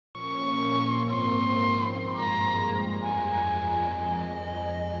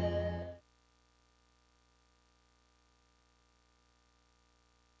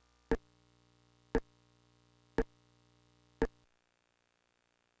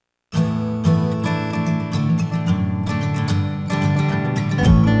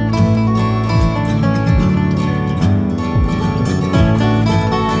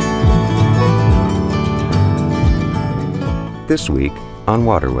This week on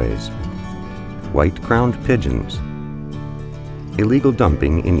Waterways, white-crowned pigeons, illegal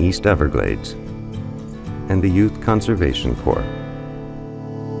dumping in East Everglades, and the Youth Conservation Corps.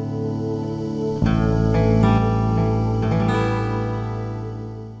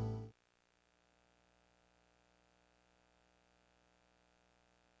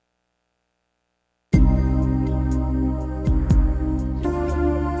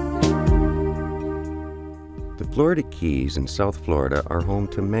 The Florida Keys in South Florida are home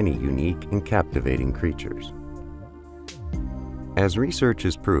to many unique and captivating creatures. As research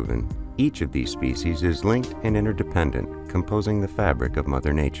has proven, each of these species is linked and interdependent, composing the fabric of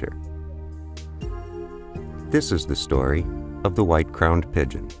Mother Nature. This is the story of the white-crowned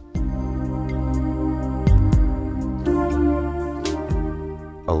pigeon.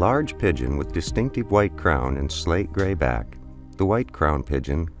 A large pigeon with distinctive white crown and slate gray back, the white-crowned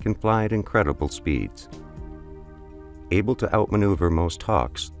pigeon can fly at incredible speeds. Able to outmaneuver most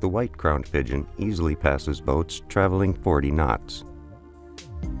hawks, the white-crowned pigeon easily passes boats traveling 40 knots.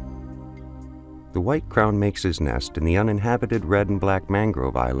 The white crown makes his nest in the uninhabited red and black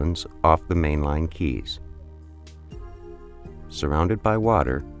mangrove islands off the mainline Keys. Surrounded by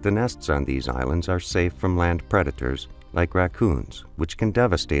water, the nests on these islands are safe from land predators like raccoons, which can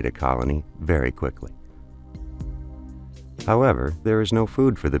devastate a colony very quickly. However, there is no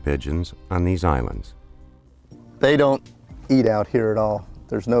food for the pigeons on these islands. They don't eat out here at all.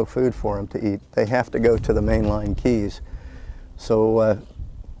 There's no food for them to eat. They have to go to the mainline Keys. So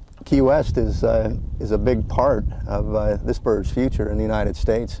Key West is a big part of this bird's future in the United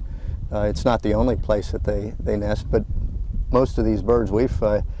States. It's not the only place that they nest, but most of these birds we've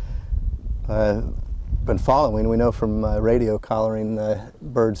been following. We know from radio collaring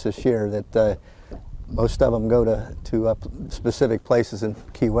birds this year that most of them go to specific places in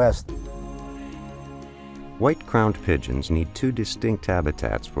Key West. White-crowned pigeons need two distinct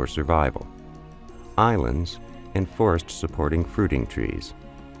habitats for survival: islands and forests supporting fruiting trees.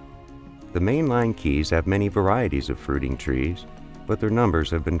 The mainline Keys have many varieties of fruiting trees, but their numbers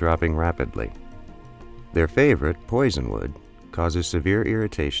have been dropping rapidly. Their favorite, poisonwood, causes severe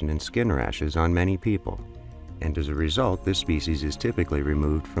irritation and skin rashes on many people, and as a result, this species is typically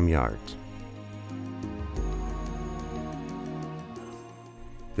removed from yards.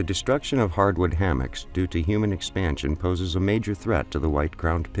 The destruction of hardwood hammocks due to human expansion poses a major threat to the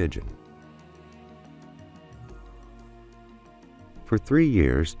white-crowned pigeon. For 3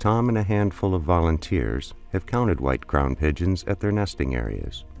 years, Tom and a handful of volunteers have counted white-crowned pigeons at their nesting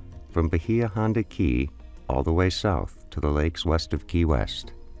areas, from Bahia Honda Key all the way south to the lakes west of Key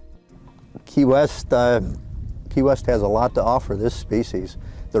West. Key West has a lot to offer this species.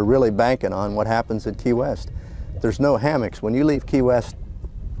 They're really banking on what happens at Key West. There's no hammocks. When you leave Key West,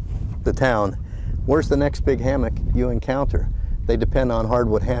 the town, where's the next big hammock you encounter? They depend on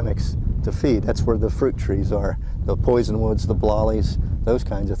hardwood hammocks to feed. That's where the fruit trees are, the poisonwoods, the blollies, those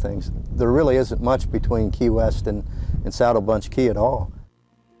kinds of things. There really isn't much between Key West and Saddle Bunch Key at all.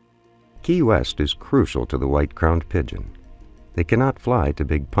 Key West is crucial to the white-crowned pigeon. They cannot fly to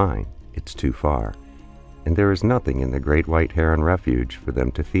Big Pine, it's too far, and there is nothing in the Great White Heron Refuge for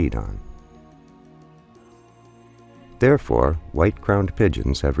them to feed on. Therefore, white-crowned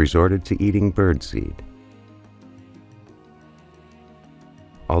pigeons have resorted to eating birdseed.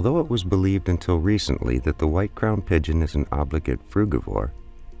 Although it was believed until recently that the white-crowned pigeon is an obligate frugivore,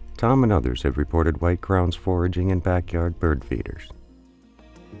 Tom and others have reported white crowns foraging in backyard bird feeders.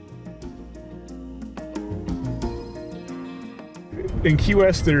 In Key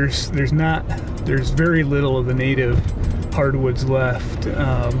West, there's very little of the native hardwoods left.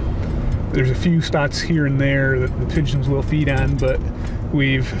 There's a few spots here and there that the pigeons will feed on, but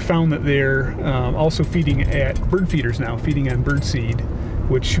we've found that they're also feeding at bird feeders now, feeding on birdseed,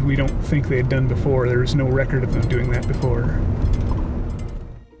 which we don't think they had done before. There's no record of them doing that before.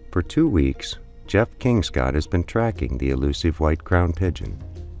 For 2 weeks, Jeff Kingscott has been tracking the elusive white-crowned pigeon,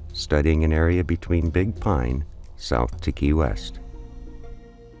 studying an area between Big Pine, south to Key West.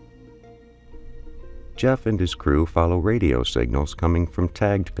 Jeff and his crew follow radio signals coming from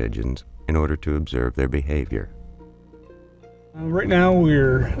tagged pigeons in order to observe their behavior. Right now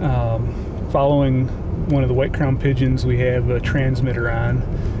we're following one of the white-crowned pigeons. We have a transmitter on.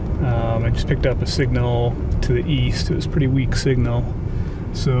 I just picked up a signal to the east. It was a pretty weak signal.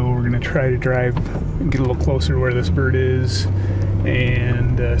 So we're going to try to drive and get a little closer to where this bird is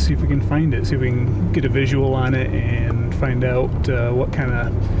and see if we can find it, see if we can get a visual on it and find out what kind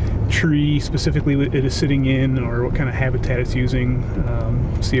of tree specifically it is sitting in or what kind of habitat it's using,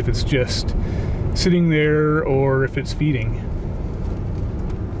 see if it's just sitting there or if it's feeding.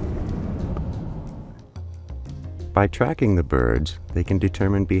 By tracking the birds, they can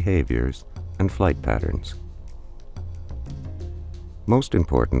determine behaviors and flight patterns. Most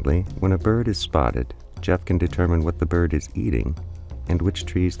importantly, when a bird is spotted, Jeff can determine what the bird is eating and which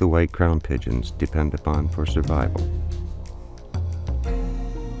trees the white-crowned pigeons depend upon for survival.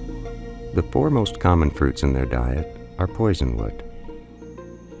 The four most common fruits in their diet are poisonwood,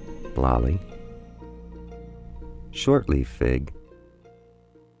 lolly, shortleaf fig,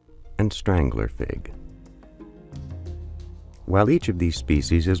 and strangler fig. While each of these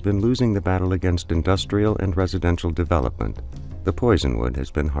species has been losing the battle against industrial and residential development, the poisonwood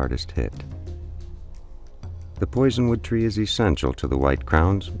has been hardest hit. The poisonwood tree is essential to the white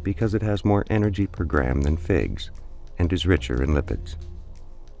crowns because it has more energy per gram than figs and is richer in lipids.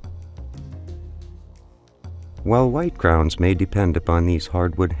 While white crowns may depend upon these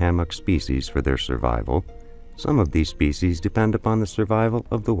hardwood hammock species for their survival, some of these species depend upon the survival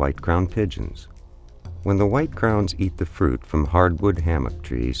of the white-crowned pigeons. When the white crowns eat the fruit from hardwood hammock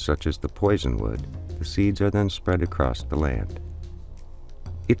trees such as the poisonwood, the seeds are then spread across the land.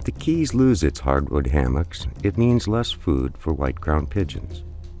 If the Keys lose its hardwood hammocks, it means less food for white-crowned pigeons,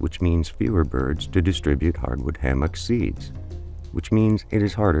 which means fewer birds to distribute hardwood hammock seeds, which means it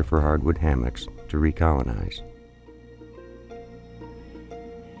is harder for hardwood hammocks to recolonize.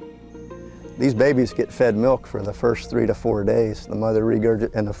 These babies get fed milk for the first 3 to 4 days. The mother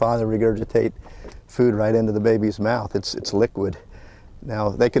and the father regurgitate food right into the baby's mouth. It's liquid. Now,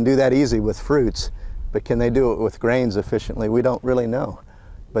 they can do that easy with fruits, but can they do it with grains efficiently? We don't really know.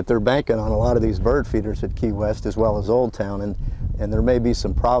 But they're banking on a lot of these bird feeders at Key West as well as Old Town, and there may be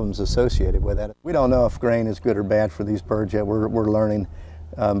some problems associated with that. We don't know if grain is good or bad for these birds yet. We're learning,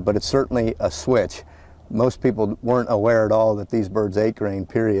 but it's certainly a switch. Most people weren't aware at all that these birds ate grain,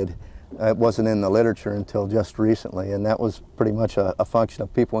 period. It wasn't in the literature until just recently, and that was pretty much a function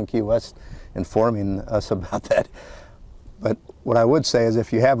of people in Key West informing us about that. But what I would say is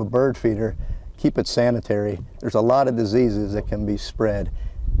if you have a bird feeder, keep it sanitary. There's a lot of diseases that can be spread.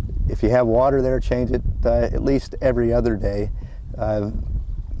 If you have water there, change it at least every other day.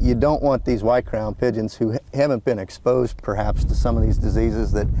 You don't want these white-crowned pigeons who haven't been exposed perhaps to some of these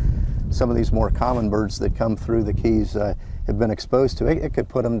diseases that some of these more common birds that come through the Keys have been exposed to. It could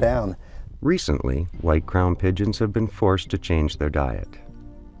put them down. Recently, white-crowned pigeons have been forced to change their diet.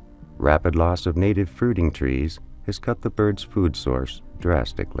 Rapid loss of native fruiting trees has cut the birds' food source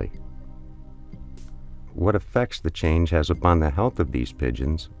drastically. What effects the change has upon the health of these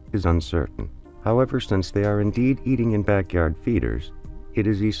pigeons is uncertain. However, since they are indeed eating in backyard feeders, it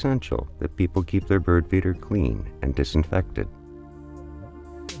is essential that people keep their bird feeder clean and disinfected.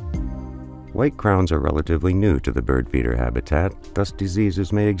 White crowns are relatively new to the bird feeder habitat, thus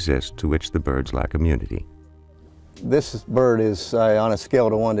diseases may exist to which the birds lack immunity. This bird is, on a scale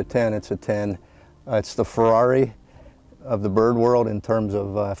of 1 to 10, it's a 10. It's the Ferrari of the bird world in terms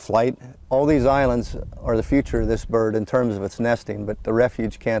of flight. All these islands are the future of this bird in terms of its nesting, but the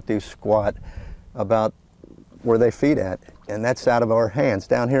refuge can't do squat about where they feed at, and that's out of our hands.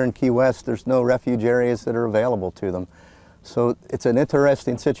 Down here in Key West, there's no refuge areas that are available to them. So it's an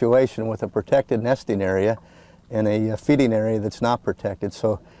interesting situation with a protected nesting area and a feeding area that's not protected.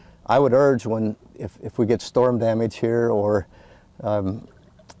 So I would urge if we get storm damage here or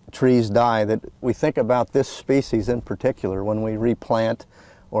trees die, that we think about this species in particular when we replant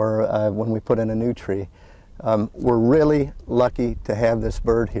or when we put in a new tree. We're really lucky to have this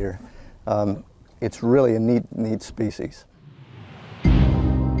bird here. It's really a neat species.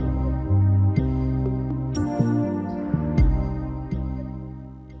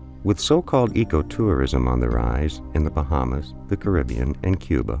 With so-called ecotourism on the rise in the Bahamas, the Caribbean, and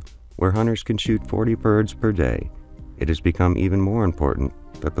Cuba, where hunters can shoot 40 birds per day, it has become even more important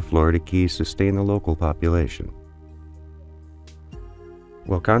that the Florida Keys sustain the local population.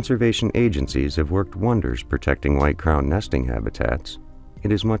 While conservation agencies have worked wonders protecting white-crowned nesting habitats,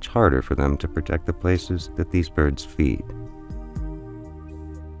 it is much harder for them to protect the places that these birds feed.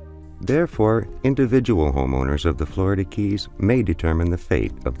 Therefore, individual homeowners of the Florida Keys may determine the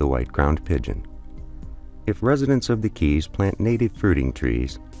fate of the white-crowned pigeon. If residents of the Keys plant native fruiting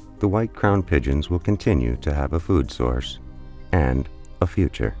trees, the white-crowned pigeons will continue to have a food source and a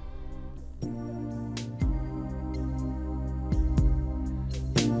future.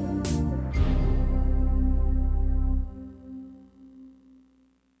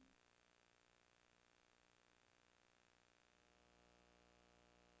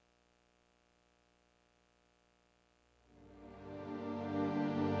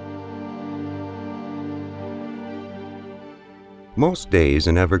 Most days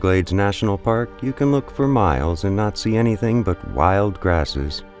in Everglades National Park, you can look for miles and not see anything but wild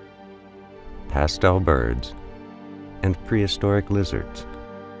grasses, pastel birds, and prehistoric lizards.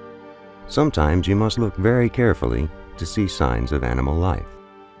 Sometimes you must look very carefully to see signs of animal life.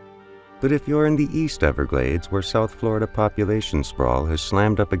 But if you're in the East Everglades, where South Florida population sprawl has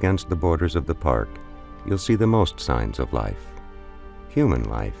slammed up against the borders of the park, you'll see the most signs of life,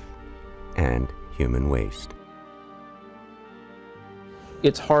 and human waste.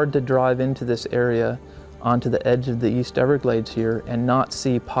 It's hard to drive into this area onto the edge of the East Everglades here and not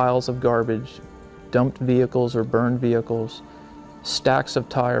see piles of garbage, dumped vehicles or burned vehicles, stacks of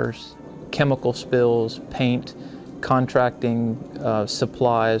tires, chemical spills, paint, contracting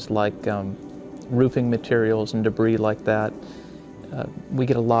supplies like roofing materials and debris like that. We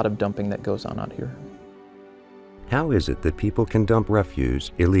get a lot of dumping that goes on out here. How is it that people can dump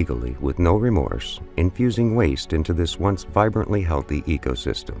refuse illegally with no remorse, infusing waste into this once vibrantly healthy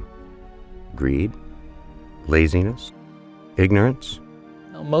ecosystem? Greed? Laziness? Ignorance?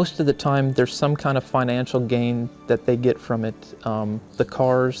 Most of the time there's some kind of financial gain that they get from it. The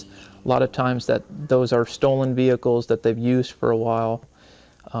cars, a lot of times those are stolen vehicles that they've used for a while.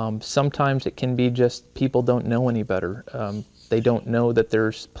 Sometimes it can be just people don't know any better. They don't know that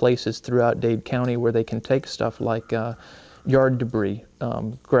there's places throughout Dade County where they can take stuff like yard debris,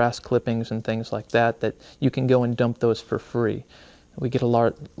 grass clippings and things like that, that you can go and dump those for free. We get a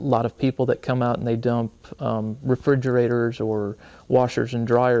lot of people that come out and they dump refrigerators or washers and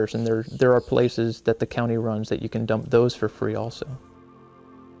dryers, and there are places that the county runs that you can dump those for free also.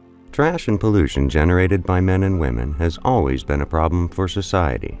 Trash and pollution generated by men and women has always been a problem for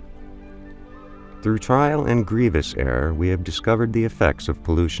society. Through trial and grievous error, we have discovered the effects of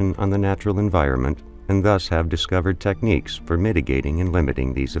pollution on the natural environment and thus have discovered techniques for mitigating and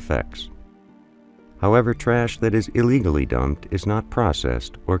limiting these effects. However, trash that is illegally dumped is not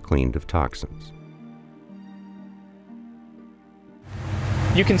processed or cleaned of toxins.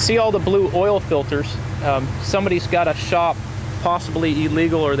 You can see all the blue oil filters. Somebody's got a shop, possibly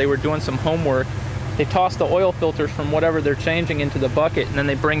illegal, or they were doing some homework. They toss the oil filters from whatever they're changing into the bucket, and then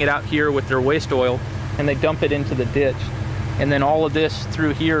they bring it out here with their waste oil and they dump it into the ditch. And then all of this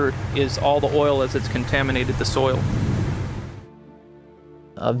through here is all the oil as it's contaminated the soil.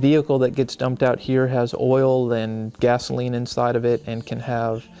 A vehicle that gets dumped out here has oil and gasoline inside of it and can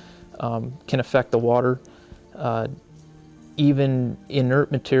affect the water. Even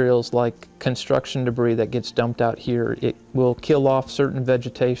inert materials like construction debris that gets dumped out here, it will kill off certain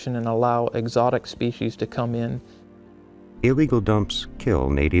vegetation and allow exotic species to come in. Illegal dumps kill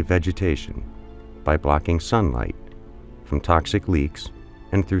native vegetation by blocking sunlight from toxic leaks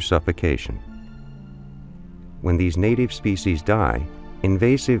and through suffocation. When these native species die,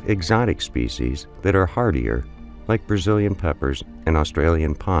 invasive exotic species that are hardier, like Brazilian peppers and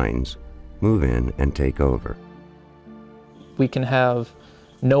Australian pines, move in and take over. We can have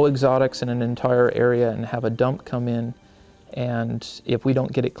no exotics in an entire area and have a dump come in, and if we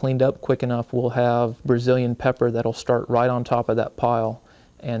don't get it cleaned up quick enough, we'll have Brazilian pepper that'll start right on top of that pile,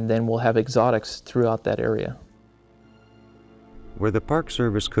 and then we'll have exotics throughout that area. Where the Park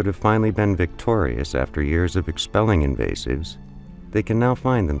Service could have finally been victorious after years of expelling invasives, they can now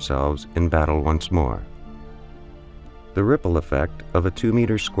find themselves in battle once more. The ripple effect of a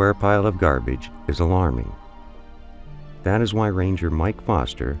 2-meter square pile of garbage is alarming. That is why Ranger Mike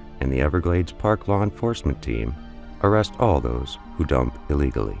Foster and the Everglades Park Law Enforcement Team arrest all those who dump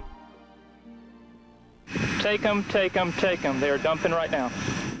illegally. Take them, take them, take them. They are dumping right now.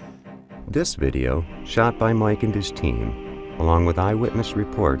 This video, shot by Mike and his team, along with eyewitness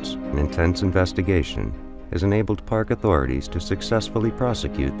reports and intense investigation, has enabled park authorities to successfully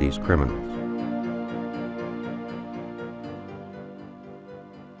prosecute these criminals.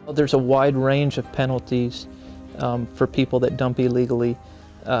 There's a wide range of penalties for people that dump illegally.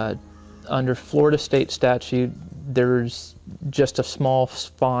 Under Florida state statute, there's just a small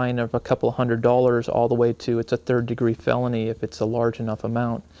fine of a couple $100 all the way to it's a third-degree felony if it's a large enough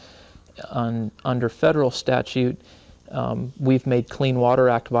amount. Under federal statute, we've made Clean Water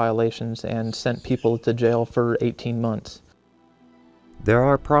Act violations and sent people to jail for 18 months. There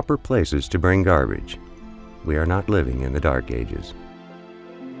are proper places to bring garbage. We are not living in the Dark Ages.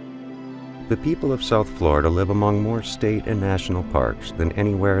 The people of South Florida live among more state and national parks than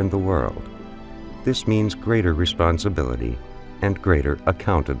anywhere in the world. This means greater responsibility and greater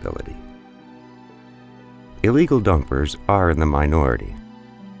accountability. Illegal dumpers are in the minority,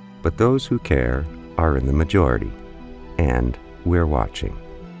 but those who care are in the majority, and we're watching.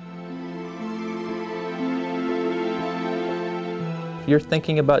 If you're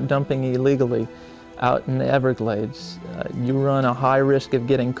thinking about dumping illegally out in the Everglades, you run a high risk of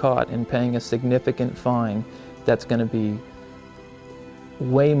getting caught and paying a significant fine that's going to be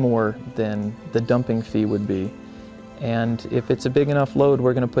way more than the dumping fee would be. and if it's a big enough load,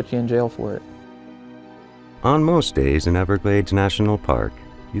 we're going to put you in jail for it. On most days in Everglades National Park,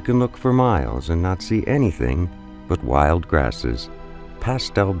 you can look for miles and not see anything but wild grasses,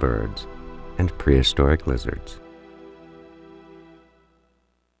 pastel birds, and prehistoric lizards.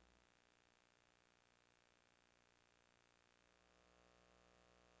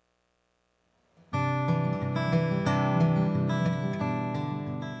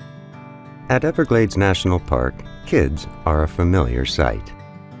 At Everglades National Park, kids are a familiar sight.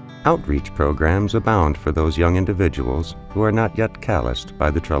 Outreach programs abound for those young individuals who are not yet calloused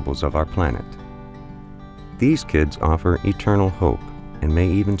by the troubles of our planet. These kids offer eternal hope and may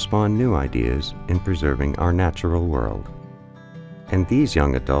even spawn new ideas in preserving our natural world. And these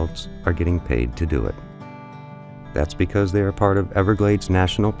young adults are getting paid to do it. That's because they are part of Everglades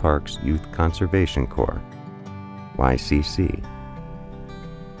National Park's Youth Conservation Corps, YCC.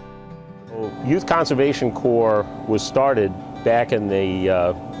 Youth Conservation Corps was started back in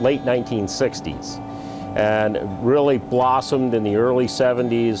the late 1960s and really blossomed in the early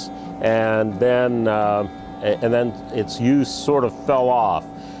 70s, and then its use sort of fell off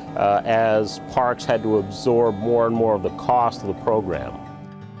as parks had to absorb more and more of the cost of the program.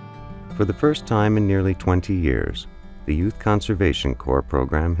 For the first time in nearly 20 years, the Youth Conservation Corps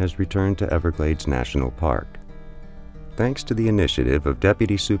program has returned to Everglades National Park. Thanks to the initiative of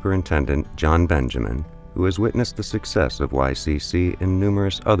Deputy Superintendent John Benjamin, who has witnessed the success of YCC in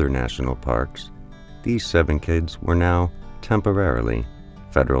numerous other national parks, these 7 kids were now, temporarily,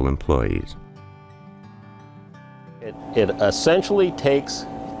 federal employees. It essentially takes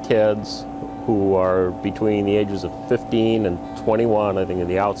kids who are between the ages of 15 and 21, I think, on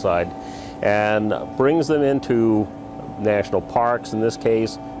the outside, and brings them into national parks, in this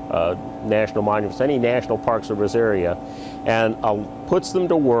case, national monuments, any national park service area, and puts them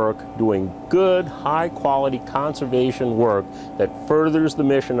to work doing good, high-quality conservation work that furthers the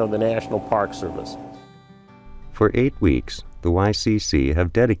mission of the National Park Service. For 8 weeks, the YCC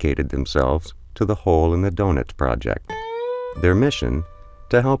have dedicated themselves to the Hole in the Donut project. Their mission,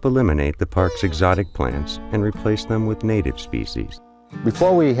 to help eliminate the park's exotic plants and replace them with native species.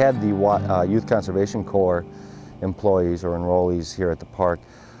 Before we had the Youth Conservation Corps employees or enrollees here at the park,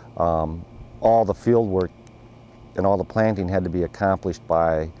 all the field work and all the planting had to be accomplished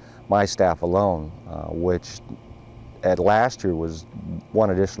by my staff alone, which at last year was 1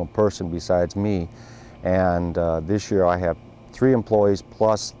 additional person besides me. And this year I have 3 employees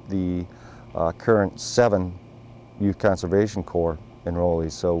plus the current 7 Youth Conservation Corps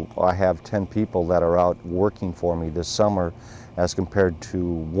enrollees. So I have 10 people that are out working for me this summer as compared to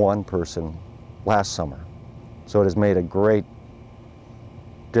 1 person last summer. So it has made a great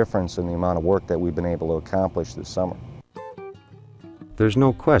difference in the amount of work that we've been able to accomplish this summer. There's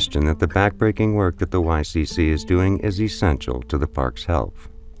no question that the backbreaking work that the YCC is doing is essential to the park's health.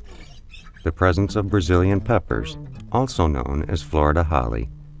 The presence of Brazilian peppers, also known as Florida holly,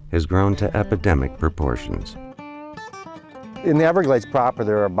 has grown to epidemic proportions. In the Everglades proper,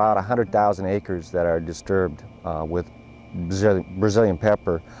 there are about 100,000 acres that are disturbed with Brazilian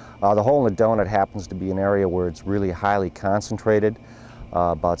pepper. The Hole in the Donut happens to be an area where it's really highly concentrated,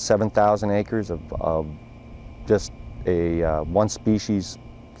 about 7,000 acres of just a 1 species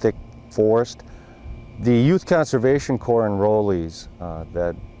thick forest. The Youth Conservation Corps enrollees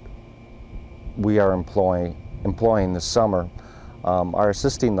that we are employing this summer are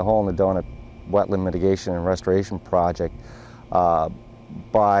assisting the Hole in the Donut wetland mitigation and restoration project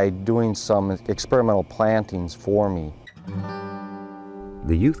by doing some experimental plantings for me.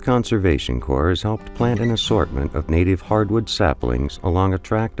 The Youth Conservation Corps has helped plant an assortment of native hardwood saplings along a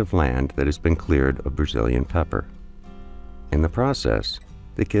tract of land that has been cleared of Brazilian pepper. In the process,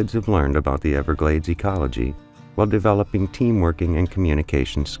 the kids have learned about the Everglades ecology while developing teamworking and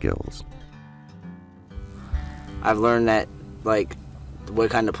communication skills. I've learned that, like, what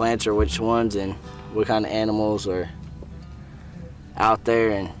kind of plants are which ones and what kind of animals are out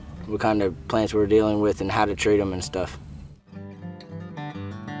there and what kind of plants we're dealing with and how to treat them and stuff.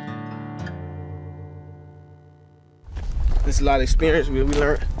 It's a lot of experience. We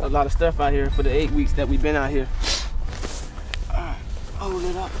learned a lot of stuff out here for the 8 weeks that we've been out here. Hold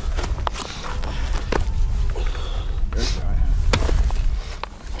it up.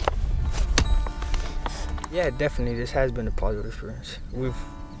 Yeah, definitely. This has been a positive experience. We've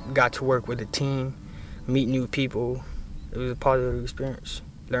got to work with a team, meet new people. It was a positive experience.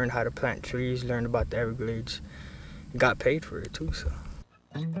 Learned how to plant trees, learned about the Everglades. Got paid for it too, so.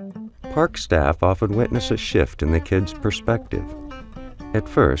 Park staff often witness a shift in the kids' perspective. At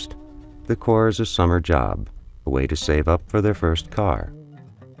first, the Corps is a summer job, a way to save up for their first car.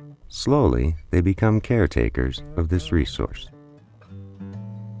 Slowly, they become caretakers of this resource.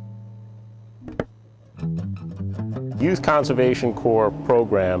 Youth Conservation Corps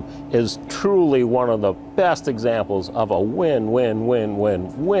program is truly one of the best examples of a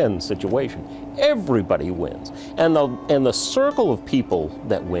win-win-win-win-win situation. Everybody wins. And the circle of people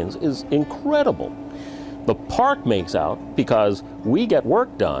that wins is incredible. The park makes out because we get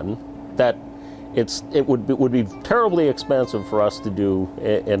work done that it would be terribly expensive for us to do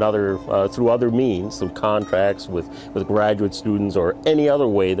through other means, through contracts with graduate students or any other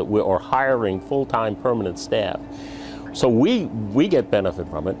way that we're hiring full-time permanent staff. So we get benefit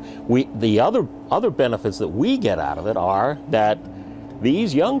from it. The other benefits that we get out of it are that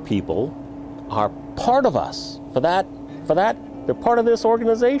these young people are part of us. For that they're part of this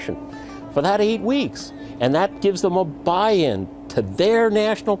organization for that 8 weeks, and that gives them a buy-in to their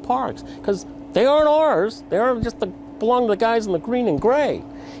national parks, because they aren't ours. They aren't just belong to the guys in the green and gray.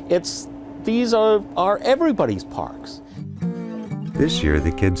 These are everybody's parks. This year,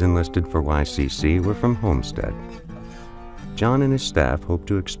 the kids enlisted for YCC were from Homestead. John and his staff hope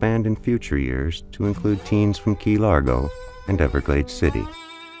to expand in future years to include teens from Key Largo and Everglades City.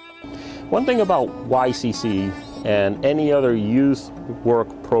 One thing about YCC and any other youth work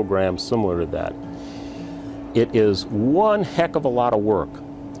program similar to that, it is one heck of a lot of work,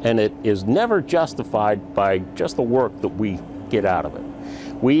 and it is never justified by just the work that we get out of it.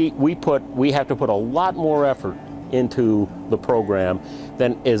 We have to put a lot more effort into the program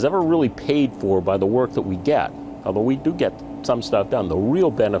than is ever really paid for by the work that we get. Although we do get some stuff done, the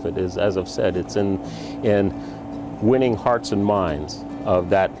real benefit is, as I've said, it's in winning hearts and minds of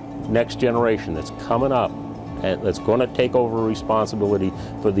that next generation that's coming up and that's going to take over responsibility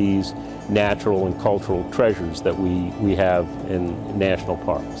for these natural and cultural treasures that we have in national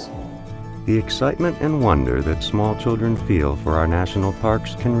parks. The excitement and wonder that small children feel for our national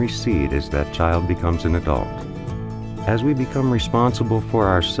parks can recede as that child becomes an adult. As we become responsible for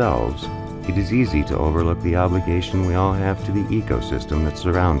ourselves, it is easy to overlook the obligation we all have to the ecosystem that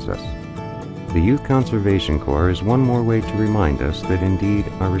surrounds us. The Youth Conservation Corps is one more way to remind us that indeed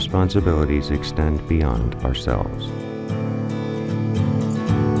our responsibilities extend beyond ourselves.